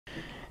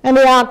And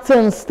the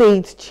acting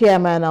state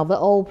chairman of the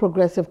All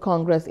Progressive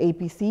Congress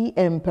APC,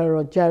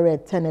 Emperor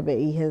Jarret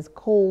Tenebe, has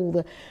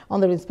called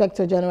on the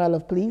Inspector General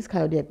of Police,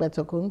 Kayode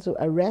Egbetokun, to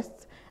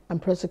arrest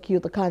and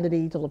prosecute the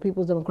candidate of the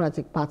People's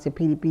Democratic Party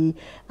 (PDP),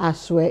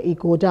 Asue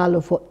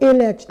Ighodalo, for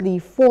allegedly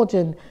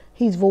forging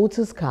his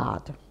voter's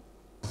card.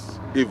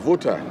 A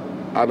voter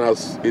and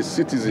as a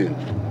citizen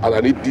and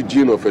an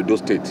indigene of Edo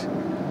State,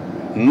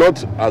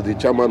 not as the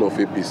chairman of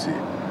APC,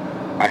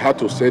 I had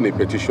to send a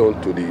petition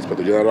to the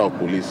Inspector General of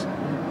Police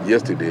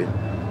yesterday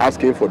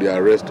asking for the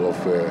arrest of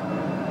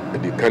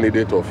the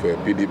candidate of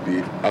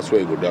PDP, Asue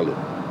Ighodalo,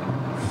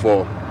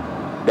 for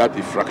that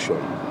infraction.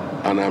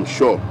 And I'm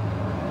sure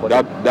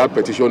that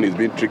petition is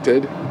being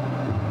treated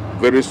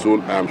very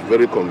soon. I'm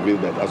very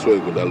convinced that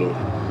Asue Ighodalo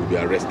will be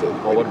arrested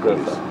by the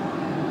police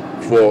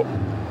for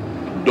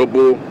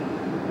double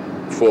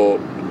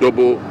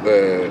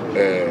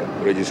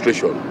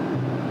registration.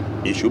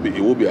 He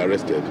will be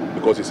arrested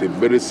because it's a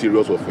very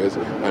serious offense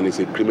and it's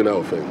a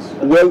criminal offense.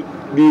 Well,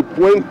 the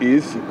point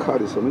is, the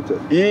card is submitted.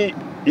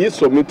 He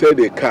submitted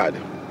a card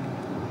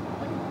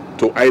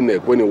to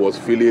INEC when he was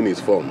filling his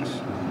forms,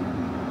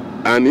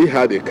 and he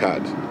had a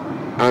card,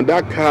 and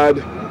that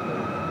card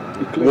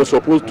was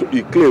supposed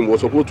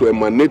to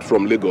emanate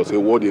from Lagos, a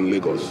ward in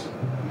Lagos.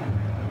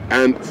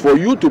 And for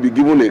you to be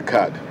given a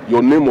card,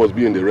 your name must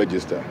be in the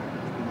register.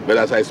 But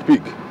as I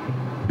speak,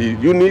 the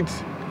unit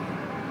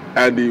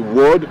and the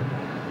ward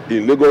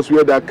in Lagos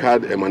where that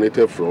card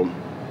emanated from,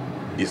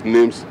 his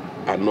names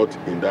are not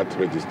in that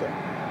register.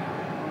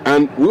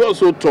 And we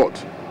also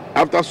thought,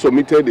 after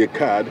submitted a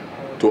card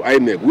to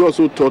INEC, we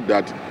also thought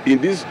that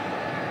in this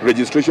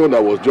registration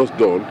that was just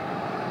done,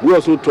 we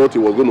also thought he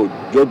was going to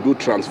just do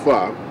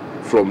transfer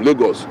from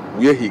Lagos,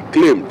 where he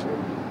claimed,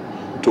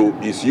 to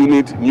his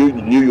unit, new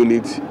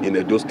unit in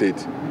Edo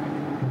State.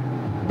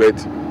 But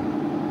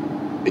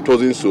it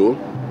wasn't so.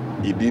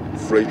 He did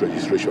fresh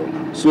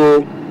registration.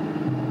 So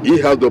he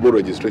has double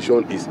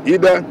registration. It's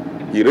either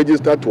he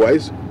registered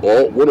twice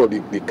or one of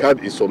the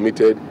card is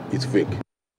submitted is fake.